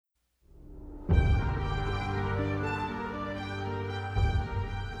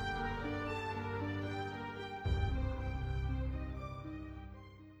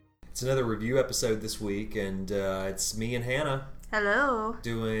It's another review episode this week, and it's me and Hannah. Hello.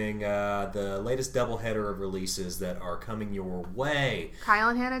 Doing the latest doubleheader of releases that are coming your way. Kyle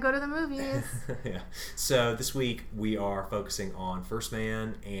and Hannah go to the movies. Yeah. So this week we are focusing on First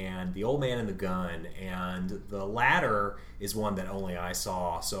Man and The Old Man and the Gun, and the latter is one that only I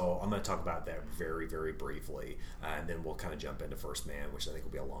saw, so I'm going to talk about that very, very briefly, and then we'll kind of jump into First Man, which I think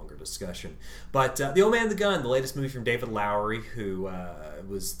will be a longer discussion. But The Old Man and the Gun, the latest movie from David Lowery, who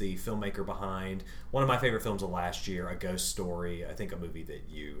was the filmmaker behind one of my favorite films of last year, A Ghost Story. I think a movie that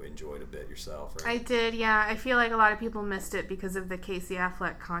you enjoyed a bit yourself, right? I did, yeah. I feel like a lot of people missed it because of the Casey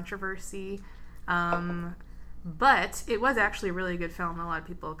Affleck controversy. But it was actually a really good film. A lot of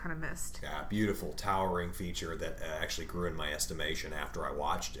people kind of missed. Yeah, beautiful, towering feature that actually grew in my estimation after I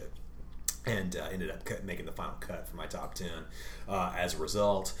watched it. And ended up making the final cut for my top 10 as a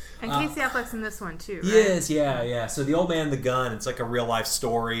result. And Casey Affleck's in this one, too, right? Yes, yeah. So The Old Man and the Gun, it's like a real-life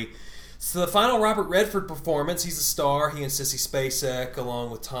story. So the final Robert Redford performance, he's a star. He and Sissy Spacek, along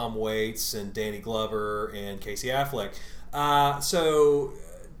with Tom Waits and Danny Glover and Casey Affleck.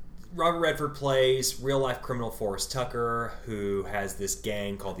 Robert Redford plays real-life criminal Forrest Tucker, who has this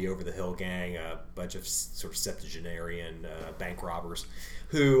gang called the Over the Hill Gang, a bunch of sort of septuagenarian bank robbers,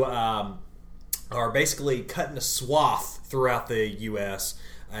 who are basically cutting a swath throughout the U.S.,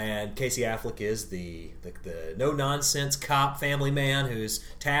 and Casey Affleck is the no-nonsense cop family man who's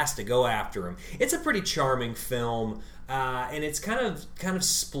tasked to go after him. It's a pretty charming film, and it's kind of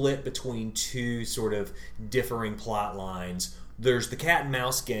split between two sort of differing plot lines. There's the cat and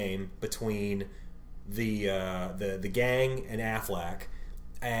mouse game between the gang and Affleck,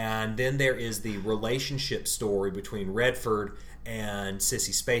 and then there is the relationship story between Redford and Sissy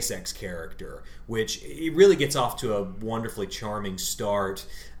Spacek's character, which it really gets off to a wonderfully charming start,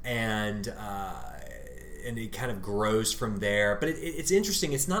 and it kind of grows from there. But it's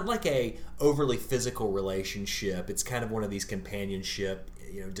interesting. It's not like a overly physical relationship. It's kind of one of these companionship,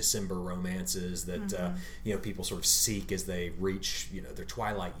 December romances that people sort of seek as they reach their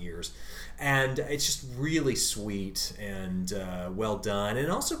twilight years, and it's just really sweet and well done, and it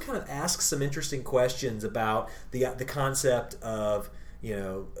also kind of asks some interesting questions about the concept of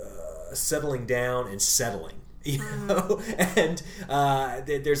settling down and settling, and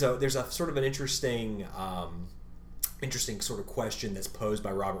there's a sort of an interesting sort of question that's posed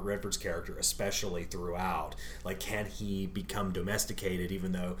by Robert Redford's character, especially throughout. Like, can he become domesticated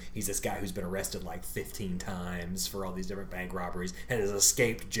even though he's this guy who's been arrested like 15 times for all these different bank robberies and has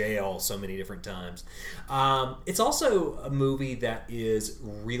escaped jail so many different times? It's also a movie that is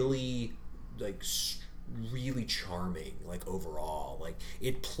really, really charming, overall.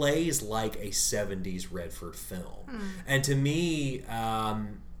 It plays like a 70s Redford film. And to me,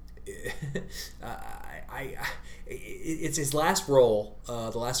 it's his last role,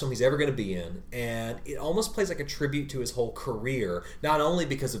 the last film he's ever going to be in, and it almost plays like a tribute to his whole career, not only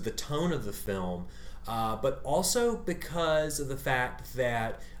because of the tone of the film, but also because of the fact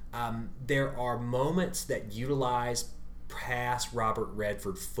that there are moments that utilize past Robert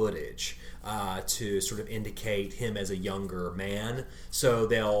Redford footage to sort of indicate him as a younger man. So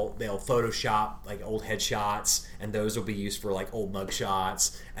they'll Photoshop old headshots, and those will be used for old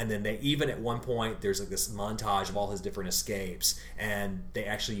mugshots. And then they even at one point there's this montage of all his different escapes, and they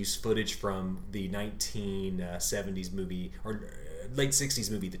actually use footage from the 1970s movie or late 60s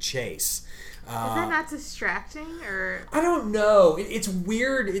movie The Chase. Is that not distracting, or I don't know. It's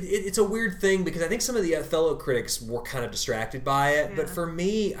weird. It's a weird thing because I think some of the fellow critics were kind of distracted by it. Yeah. But for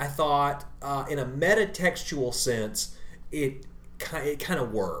me, I thought in a meta-textual sense, it kind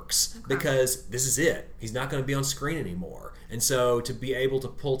of works, because this is it. He's not going to be on screen anymore. And so to be able to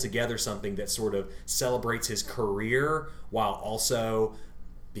pull together something that sort of celebrates his career while also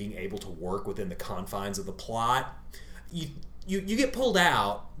being able to work within the confines of the plot, you get pulled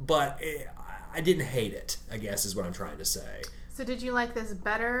out, but I didn't hate it, I guess is what I'm trying to say. So did you like this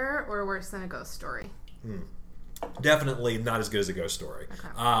better or worse than A Ghost Story? Definitely not as good as A Ghost Story.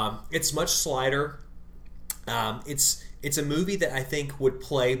 Okay. It's much slighter. It's a movie that I think would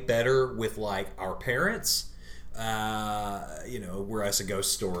play better with our parents. Whereas A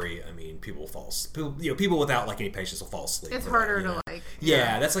Ghost Story, I mean, people without any patience will fall asleep. It's harder to like.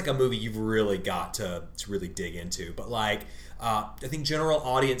 Yeah, that's a movie you've really got to really dig into. But I think general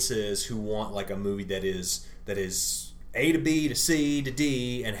audiences who want a movie that is A to B to C to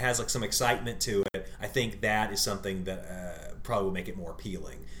D and has some excitement to it, I think that is something that probably will make it more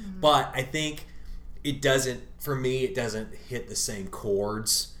appealing. Mm-hmm. But I think it doesn't hit the same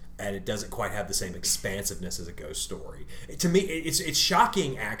chords, and it doesn't quite have the same expansiveness as A Ghost Story. To me, it's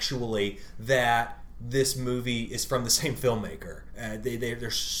shocking actually that this movie is from the same filmmaker.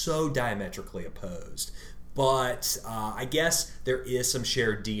 They're so diametrically opposed. But I guess there is some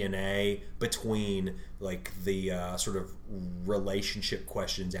shared DNA between like the sort of relationship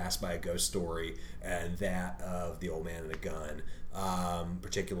questions asked by A Ghost Story and that of The Old Man and a Gun.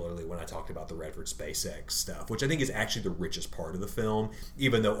 Particularly when I talked about the Redford SpaceX stuff, which I think is actually the richest part of the film,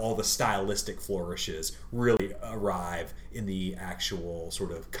 even though all the stylistic flourishes really arrive in the actual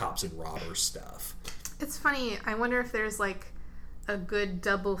sort of cops and robbers stuff. It's funny. I wonder if there's like a good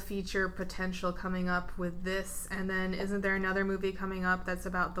double feature potential coming up with this, and then isn't there another movie coming up that's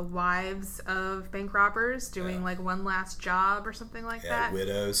about the wives of bank robbers doing like one last job or something like that?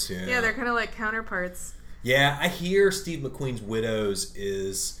 Widows. Yeah, they're kind of like counterparts. Yeah, I hear Steve McQueen's Widows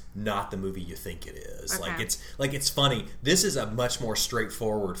is not the movie you think it is. Okay. It's funny. This is a much more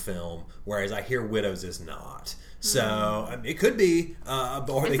straightforward film, whereas I hear Widows is not. So I mean, it could be.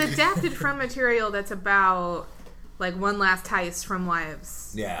 It's adapted from material that's about like one last heist from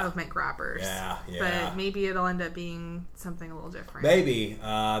wives of bank robbers. Yeah. But maybe it'll end up being something a little different. Maybe.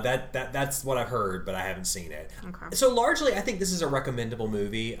 That's what I've heard, but I haven't seen it. Okay. So largely, I think this is a recommendable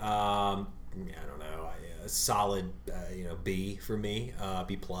movie. I don't know. A solid, B for me.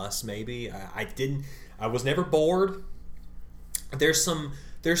 B plus maybe. I was never bored. There's some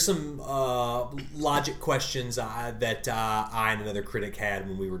logic questions that I and another critic had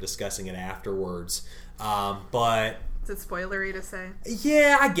when we were discussing it afterwards. But is it spoilery to say?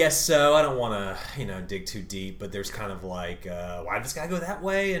 Yeah, I guess so. I don't want to, dig too deep, but there's kind of like, why did this guy go that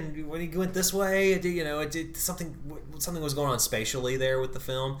way, and when he went this way, something was going on spatially there with the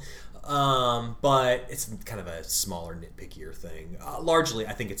film. But it's kind of a smaller, nitpickier thing. Largely,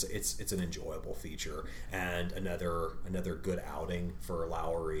 I think it's an enjoyable feature and another good outing for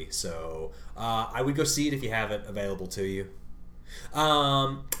Lowery. So I would go see it if you have it available to you.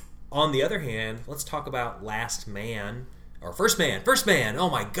 On the other hand, let's talk about Last Man. Or First Man. Oh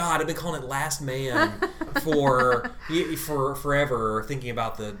my God, I've been calling it Last Man for forever, thinking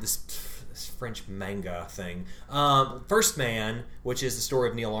about this French manga thing. First Man, which is the story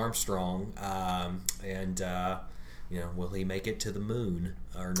of Neil Armstrong, and will he make it to the moon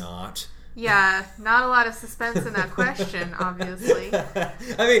or not? Yeah, not a lot of suspense in that question, obviously.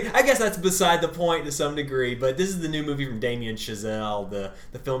 I mean, I guess that's beside the point to some degree, but this is the new movie from Damien Chazelle, the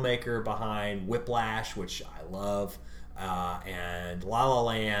filmmaker behind Whiplash, which I love, and La La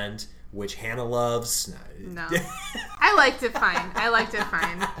Land, which Hannah loves. No. I liked it fine. I like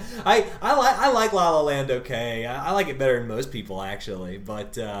La La Land okay. I like it better than most people, actually,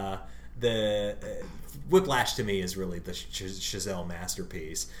 but the Whiplash to me is really the Chazelle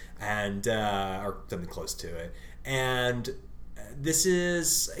masterpiece, and or something close to it. And this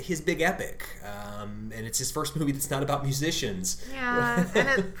is his big epic, and it's his first movie that's not about musicians. Yeah, and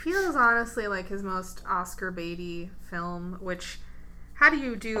it feels honestly like his most Oscar baity film, which, how do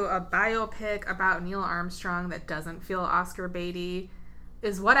you do a biopic about Neil Armstrong that doesn't feel Oscar baity,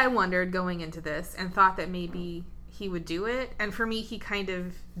 is what I wondered going into this, and thought that maybe he would do it, and for me he kind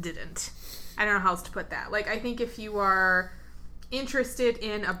of didn't. I don't know how else to put that. Like, I think if you are interested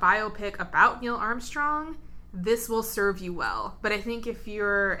in a biopic about Neil Armstrong, this will serve you well. But I think if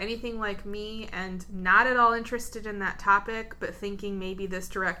you're anything like me and not at all interested in that topic, but thinking maybe this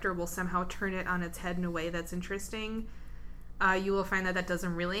director will somehow turn it on its head in a way that's interesting, you will find that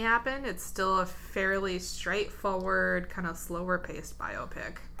doesn't really happen. It's still a fairly straightforward, kind of slower paced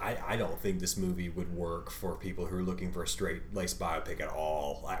biopic. I don't think this movie would work for people who are looking for a straight-laced biopic at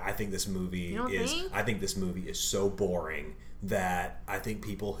all. I think this movie I think this movie is so boring that I think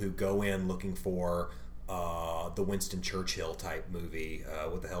people who go in looking for the Winston Churchill type movie,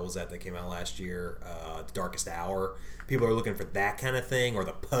 what the hell was that came out last year? The Darkest Hour. People are looking for that kind of thing, or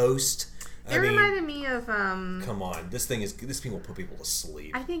The Post. It reminded me of come on, this thing will put people to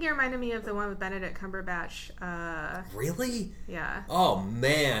sleep. I think it reminded me of the one with Benedict Cumberbatch. Really? Yeah. Oh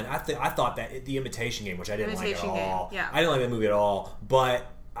man, I thought that The Imitation Game, which I didn't like at all. Yeah. I didn't like that movie at all, but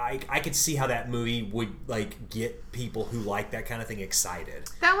I could see how that movie would like get people who like that kind of thing excited.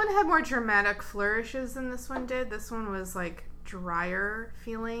 That one had more dramatic flourishes than this one did. This one was like drier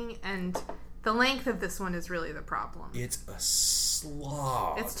feeling, and the length of this one is really the problem. It's a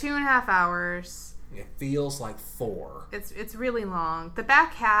slog. It's 2.5 hours. It feels like 4. It's really long. The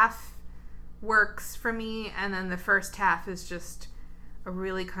back half works for me, and then the first half is just a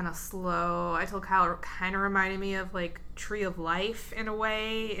really kind of slow. I told Kyle it kind of reminded me of like Tree of Life in a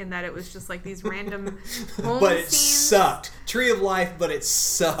way, in that it was just like these random home but it scenes. Sucked. Tree of Life, but it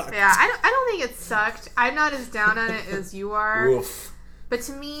sucked. Yeah, I don't think it sucked. I'm not as down on it as you are. Oof. But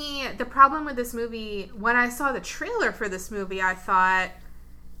to me, the problem with this movie, when I saw the trailer for this movie, I thought,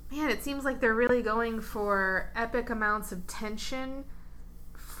 man, it seems like they're really going for epic amounts of tension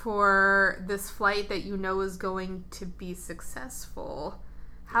for this flight that you know is going to be successful.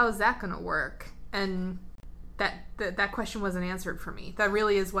 How is that going to work? And that question wasn't answered for me. That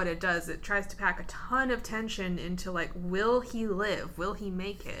really is what it does. It tries to pack a ton of tension into, like, will he live? Will he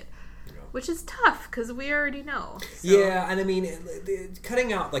make it? Yeah. Which is tough, because we already know. So. Yeah, and I mean,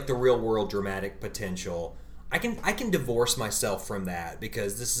 cutting out, like, the real-world dramatic potential, I can divorce myself from that,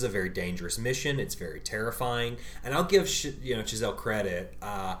 because this is a very dangerous mission. It's very terrifying. And I'll give Chazelle credit.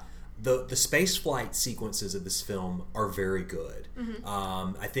 The space flight sequences of this film are very good.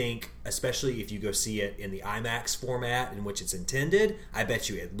 Mm-hmm. I think, especially if you go see it in the IMAX format in which it's intended, I bet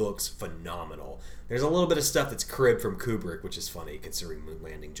you it looks phenomenal. There's a little bit of stuff that's cribbed from Kubrick, which is funny considering moon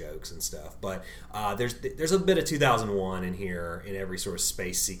landing jokes and stuff. But there's a bit of 2001 in here in every sort of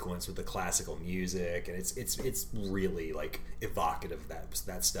space sequence with the classical music, and it's really, like, evocative of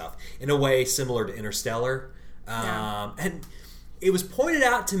that stuff in a way similar to Interstellar. And it was pointed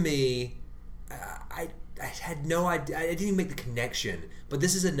out to me, I had no idea, I didn't even make the connection, but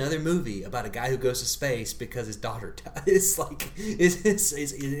this is another movie about a guy who goes to space because his daughter dies. Like,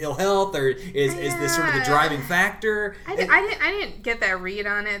 is ill health, or is this sort of the driving factor? I didn't get that read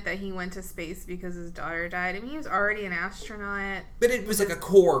on it, that he went to space because his daughter died. I mean, he was already an astronaut. But it was like a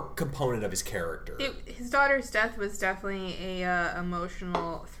core component of his character. His daughter's death was definitely a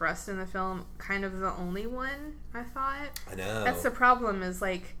emotional thrust in the film, kind of the only one, I thought. I know. That's the problem, is,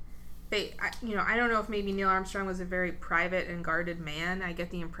 like, I don't know if maybe Neil Armstrong was a very private and guarded man. I get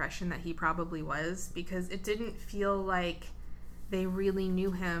the impression that he probably was, because it didn't feel like they really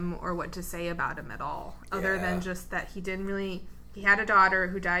knew him or what to say about him at all, other than just that he had a daughter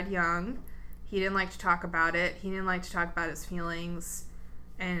who died young. He didn't like to talk about it. He didn't like to talk about his feelings,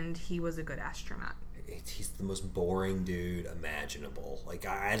 and he was a good astronaut. He's the most boring dude imaginable. Like,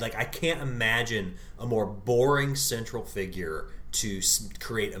 I can't imagine a more boring central figure to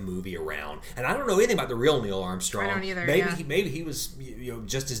create a movie around. And I don't know anything about the real Neil Armstrong. I don't either. Maybe he was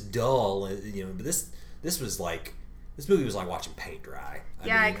just as dull. But this movie was like watching paint dry.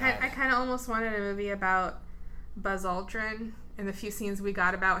 I kind of almost wanted a movie about Buzz Aldrin and the few scenes we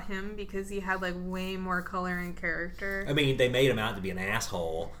got about him, because he had, like, way more color and character. I mean, they made him out to be an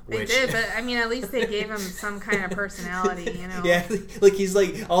asshole. They did, but I mean, at least they gave him some kind of personality, you know? Yeah, like, he's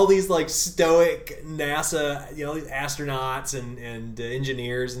like all these, like, stoic NASA, these astronauts and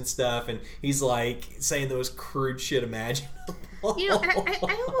engineers and stuff, and he's like saying the most crude shit imaginable.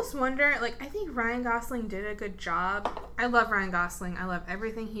 I almost wonder, like, I think Ryan Gosling did a good job. I love Ryan Gosling. I love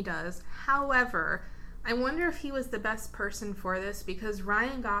everything he does. However, I wonder if he was the best person for this, because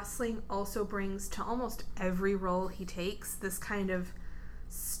Ryan Gosling also brings to almost every role he takes this kind of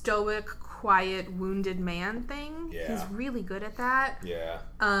stoic, quiet, wounded man thing. Yeah. He's really good at that. Yeah.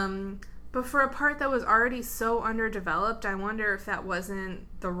 But for a part that was already so underdeveloped, I wonder if that wasn't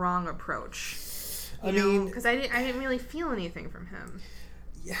the wrong approach. Because I didn't really feel anything from him.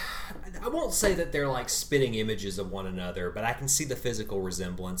 Yeah, I won't say that they're like spitting images of one another, but I can see the physical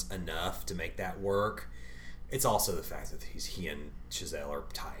resemblance enough to make that work. It's also the fact that he and Chazelle are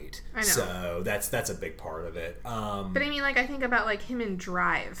tight. I know. So that's a big part of it. But I mean, like, I think about, like, him in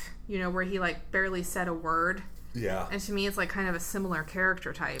Drive, where he, like, barely said a word. Yeah. And to me, it's, like, kind of a similar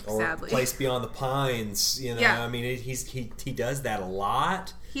character type, or sadly. Place Beyond the Pines, Yeah. I mean, he does that a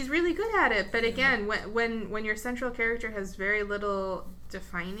lot. He's really good at it, but again, when your central character has very little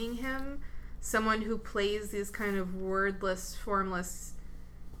defining him, someone who plays these kind of wordless, formless,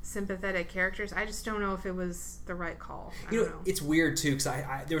 sympathetic characters, I just don't know if it was the right call. I don't know. It's weird too, because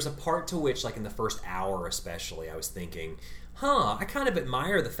there was a part to which, like in the first hour especially, I was thinking, I kind of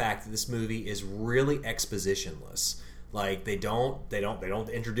admire the fact that this movie is really expositionless. Like, they don't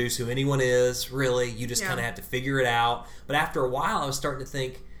introduce who anyone is, really. You just kind of have to figure it out. But after a while, I was starting to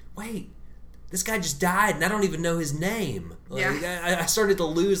think, wait, this guy just died, and I don't even know his name. Like, I started to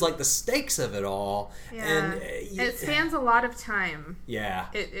lose, like, the stakes of it all. Yeah. And it spans a lot of time. Yeah.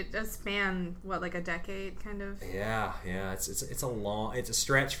 It does span, like a decade, kind of? Yeah. It's a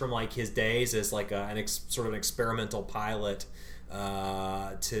stretch from, like, his days as, like, sort of an experimental pilot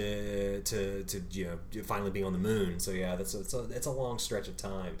to finally being on the moon. So yeah, it's a long stretch of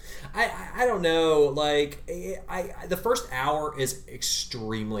time. I don't know, like, the first hour is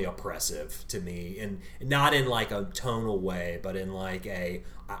extremely oppressive to me, and not in like a tonal way, but in like I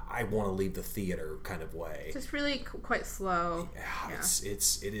want to leave the theater kind of way. Just really quite slow. Yeah.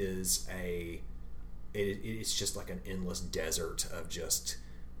 It's just like an endless desert of just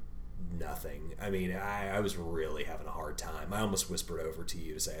nothing. I mean, I was really having a hard time. I almost whispered over to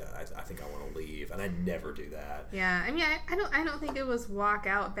you to say, I think I want to leave, and I never do that. Yeah, I mean, I don't think it was walk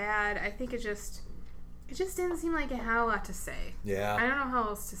out bad. I think it just didn't seem like it had a lot to say. Yeah. I don't know how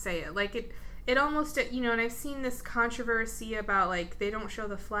else to say it. Like, it almost, you know, and I've seen this controversy about, like, they don't show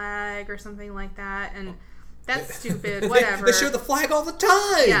the flag or something like that, and that's stupid, whatever. They show the flag all the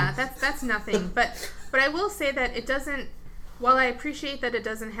time! Yeah, that's nothing. But I will say that it doesn't, while I appreciate that it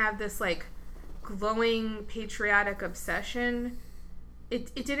doesn't have this, like, glowing patriotic obsession,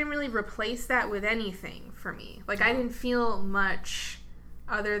 it didn't really replace that with anything for me. Like, I didn't feel much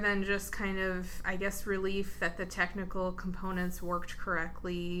other than just kind of, I guess, relief that the technical components worked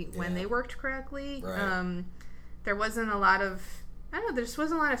correctly when they worked correctly. Right. There wasn't a lot of, I don't know, there just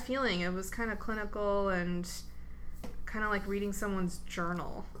wasn't a lot of feeling. It was kind of clinical and kind of like reading someone's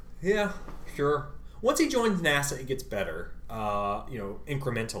journal. Yeah, sure. Once he joins NASA, it gets better,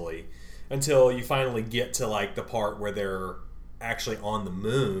 incrementally, until you finally get to, like, the part where they're actually on the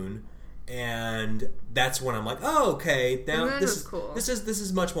moon. And that's when I'm like, oh, okay. Now the moon was cool. This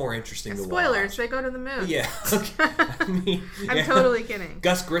is much more interesting to watch. Spoilers, they go to the moon. Yeah. Okay. I mean, I'm totally kidding.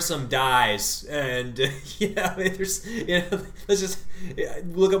 Gus Grissom dies, and there's let's just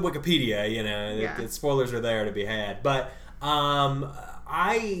look up Wikipedia. The spoilers are there to be had. But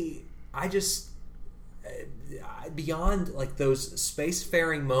I just beyond, like, those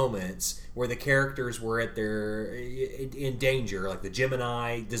spacefaring moments where the characters were in danger, like the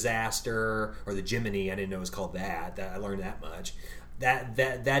Gemini disaster, or the Gemini, I didn't know it was called that. I learned that much.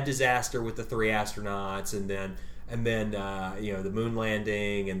 That disaster with the 3 astronauts, and then the moon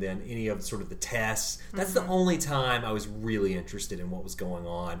landing, and then any of sort of the tests. That's the only time I was really interested in what was going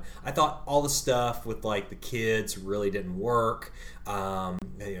on. I thought all the stuff with, like, the kids really didn't work.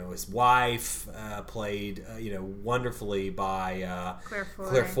 His wife played wonderfully by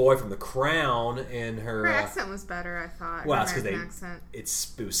Claire Foy from The Crown, and her accent was better, I thought. Well, it's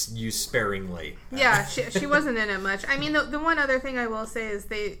because it was used sparingly. Yeah, she wasn't in it much. I mean, the one other thing I will say is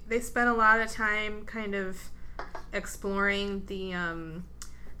they spent a lot of time kind of exploring the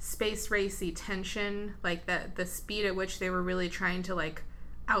space racy tension, like the speed at which they were really trying to, like,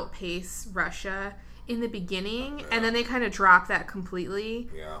 outpace Russia in the beginning, and then they kind of dropped that completely.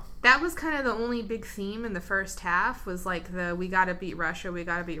 Yeah. That was kind of the only big theme in the first half, was like we gotta beat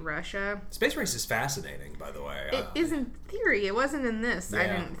Russia. Space race is fascinating, by the way. It is in theory. It wasn't in this, yeah. I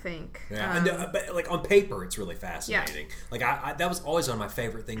didn't think. Yeah, but, like, on paper, it's really fascinating. Yeah. Like, I that was always one of my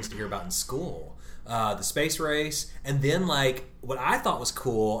favorite things to hear about in school. The space race, and then, like, what I thought was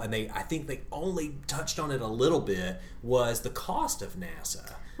cool, and I think they only touched on it a little bit, was the cost of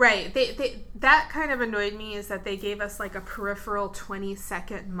NASA. Right. They that kind of annoyed me, is that they gave us, like, a peripheral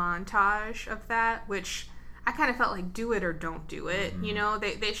 20-second montage of that, which I kind of felt like, do it or don't do it. Mm-hmm. You know,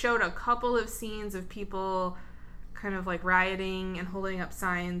 they showed a couple of scenes of people kind of, like, rioting and holding up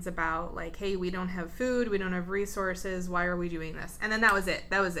signs about, like, hey, we don't have food, we don't have resources, why are we doing this? And then that was it.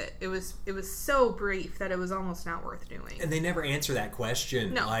 It was so brief that it was almost not worth doing. And they never answer that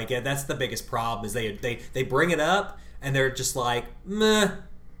question. No. Like, that's the biggest problem, is they bring it up, and they're just like, meh.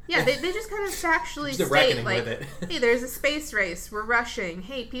 Yeah, they just kind of factually state, like, hey, there's a space race, we're rushing,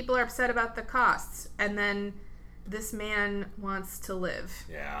 hey, people are upset about the costs, and then this man wants to live.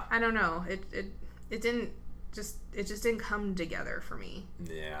 Yeah. I don't know. It just didn't come together for me.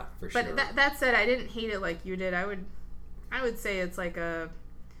 Yeah, for sure. But that said, I didn't hate it like you did. I would say it's like a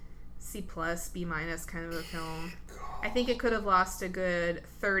C+, B- kind of a film. I think it could have lost a good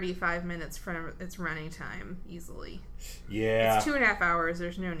 35 minutes from its running time easily. Yeah. It's 2.5 hours.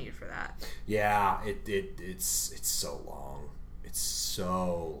 There's no need for that. Yeah, it's so long. It's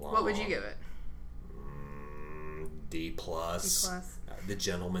so long. What would you give it? D+. D+. The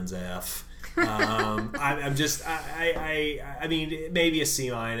gentleman's F. I'm just I mean, maybe a C-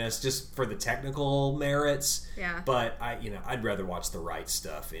 just for the technical merits. Yeah. But I'd rather watch The Right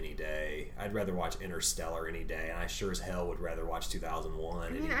Stuff any day. I'd rather watch Interstellar any day, and I sure as hell would rather watch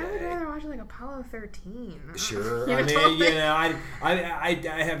 2001 any day. I would rather watch, like, Apollo 13. Sure. I mean,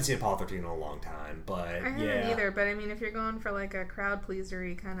 I haven't seen Apollo 13 in a long time, but I haven't either. But I mean, if you're going for, like, a crowd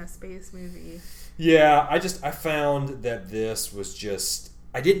pleasery kind of space movie. Yeah, I found that this was just,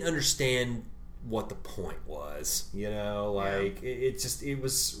 I didn't understand what the point was, like, it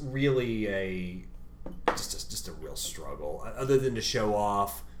was really just a real struggle, other than to show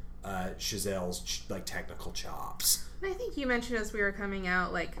off Chazelle's, like, technical chops. And I think you mentioned as we were coming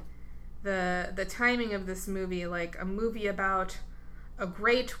out, like, the timing of this movie, like, a movie about a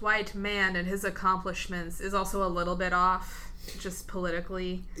great white man and his accomplishments is also a little bit off, just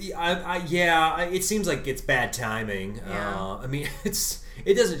politically. Yeah, it seems like it's bad timing. Yeah. I mean,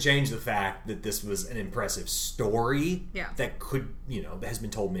 it doesn't change the fact that this was an impressive story that could, that has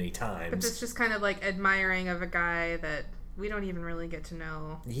been told many times. But it's just kind of like admiring of a guy that we don't even really get to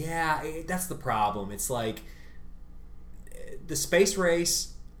know. Yeah, that's the problem. It's like the space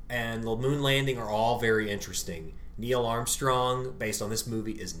race and the moon landing are all very interesting. Neil Armstrong, based on this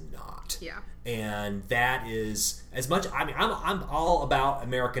movie, is not. Yeah. And that is as much. I mean, I'm all about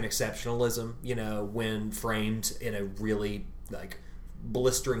American exceptionalism. When framed in a really like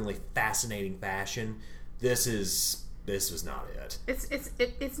blisteringly fascinating fashion. This was not it.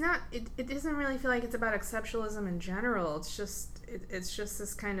 It's not. It doesn't really feel like it's about exceptionalism in general. It's just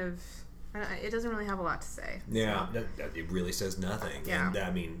this kind of. It doesn't really have a lot to say. Yeah, so. It really says nothing. Yeah. And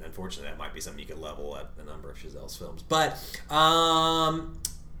I mean, unfortunately, that might be something you could level at a number of Chazelle's films. But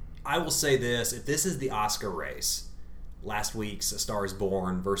I will say this: if this is the Oscar race, last week's A Star Is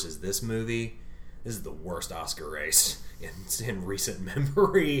Born versus this movie, this is the worst Oscar race in recent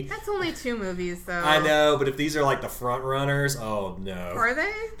memory. That's only 2 movies, though. I know, but if these are like the front runners, oh no. Are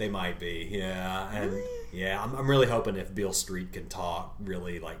they? They might be, yeah. And really? Yeah, I'm really hoping if Beale Street Can Talk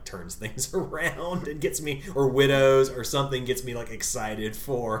really like turns things around and gets me, or Widows or something gets me like excited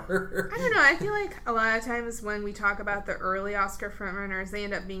for. I don't know. I feel like a lot of times when we talk about the early Oscar frontrunners, they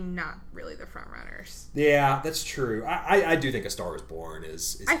end up being not really the frontrunners. Yeah, that's true. I do think A Star Is Born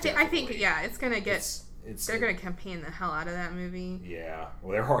is I think yeah, it's gonna get. They're going to to campaign the hell out of that movie. Yeah,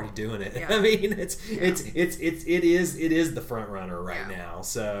 well, they're already doing it. Yeah. I mean, it is the front runner right now.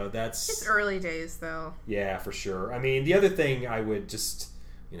 So that's it's early days, though. Yeah, for sure. I mean, the other thing I would just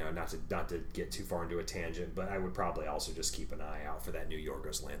not to get too far into a tangent, but I would probably also just keep an eye out for that new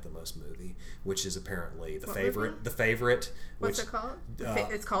Yorgos Lanthimos movie, which is apparently The Favorite. Movie? The Favorite. What's it called?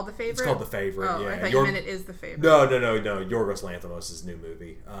 It's called The Favorite? It's called The Favorite, Oh, yeah. I thought you meant It Is The Favorite. No. Yorgos Lanthimos' new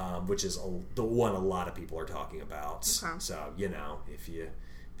movie, which is the one a lot of people are talking about. Okay. So, if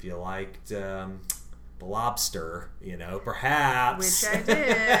you liked The Lobster, perhaps. Which I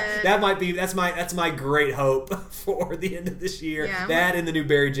did. That's my great hope for the end of this year. Yeah, that and the new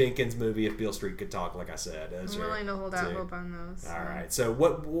Barry Jenkins movie, If Beale Street Could Talk, like I said. I'm willing to hold out hope on those. All right. So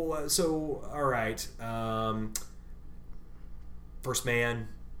all right. First Man,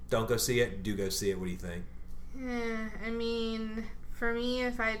 don't go see it. Do go see it. What do you think? I mean, for me,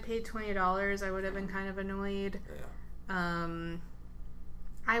 if I had paid $20, I would have been kind of annoyed. Yeah.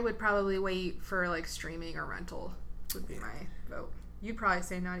 I would probably wait for like streaming or rental would be my vote. You'd probably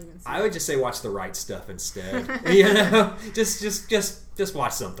say not even see I it. would just say watch the right stuff instead. Just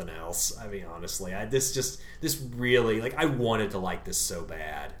watch something else. I mean, honestly, this really, like, I wanted to like this so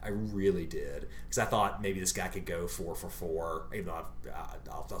bad. I really did, because I thought maybe this guy could go 4 for 4. Even though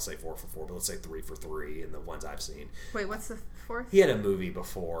I'll say 4 for 4, but let's say 3 for 3 in the ones I've seen. Wait, what's the 4th? He had a movie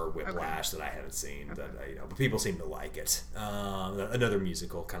before Whiplash that I haven't seen, but people seem to like it. Another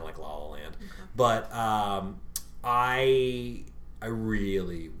musical, kind of like La La Land, but I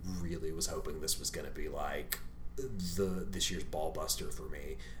really, really was hoping this was going to be like this year's ballbuster for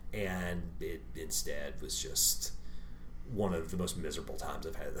me, and it instead was just one of the most miserable times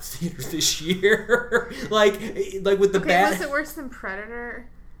I've had at the theater this year. like with the bad. Was it worse than Predator?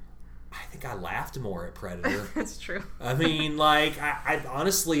 I think I laughed more at Predator. That's true. I mean, like, I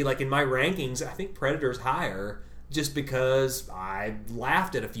honestly, like, in my rankings, I think Predator's higher, just because I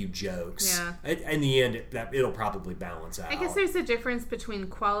laughed at a few jokes. Yeah. In the end, it'll probably balance out. I guess there's a difference between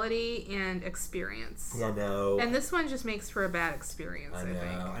quality and experience. I know. And this one just makes for a bad experience, I think.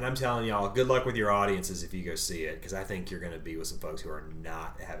 And I'm telling y'all, good luck with your audiences if you go see it, because I think you're going to be with some folks who are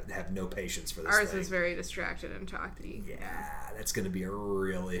have no patience for this Ours thing. was very distracted and talky. Yeah, that's going to be a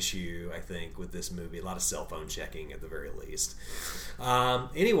real issue, I think, with this movie. A lot of cell phone checking at the very least.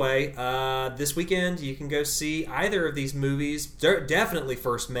 Anyway, this weekend you can go see either of these movies. Definitely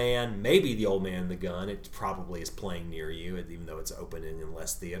First Man, maybe The Old Man and the Gun. It probably is playing near you, even though it's opening in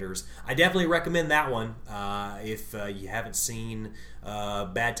less theaters. I definitely recommend that one if you haven't seen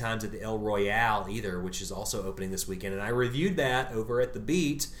Bad Times at the El Royale either, which is also opening this weekend. And I reviewed that over at The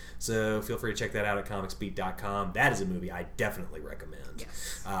Beat, so feel free to check that out at comicsbeat.com. That is a movie I definitely recommend.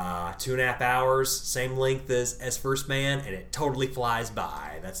 Yes. 2.5 hours, same length as First Man, and it totally flies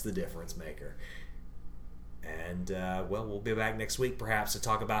by. That's the difference maker. And, well, we'll be back next week, perhaps, to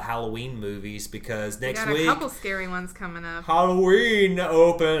talk about Halloween movies, because next we week... got a couple scary ones coming up. Halloween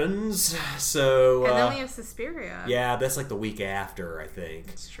opens, so... and then we have Suspiria. Yeah, that's like the week after, I think.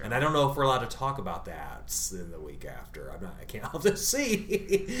 That's true. And I don't know if we're allowed to talk about that in the week after. I can't have to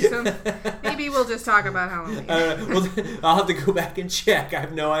see. So maybe we'll just talk about Halloween. Well, I'll have to go back and check. I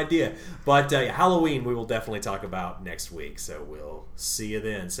have no idea. But Halloween we will definitely talk about next week, so we'll see you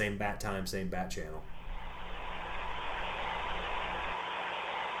then. Same bat time, same bat channel.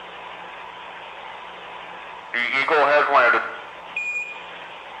 The Eagle has landed.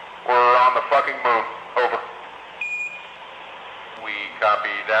 We're on the fucking moon. Over. We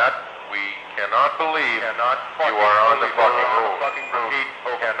copy that. We cannot believe you are on the fucking moon. Repeat,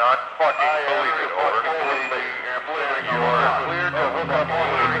 cannot fucking believe it. Over. You are cleared to hook up on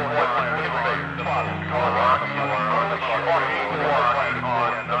the conveyor. You are on the fucking moon.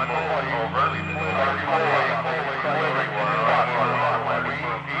 Cannot believe. Over.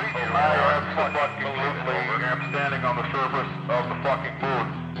 I am standing on the surface of the fucking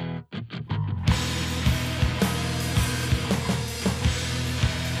moon.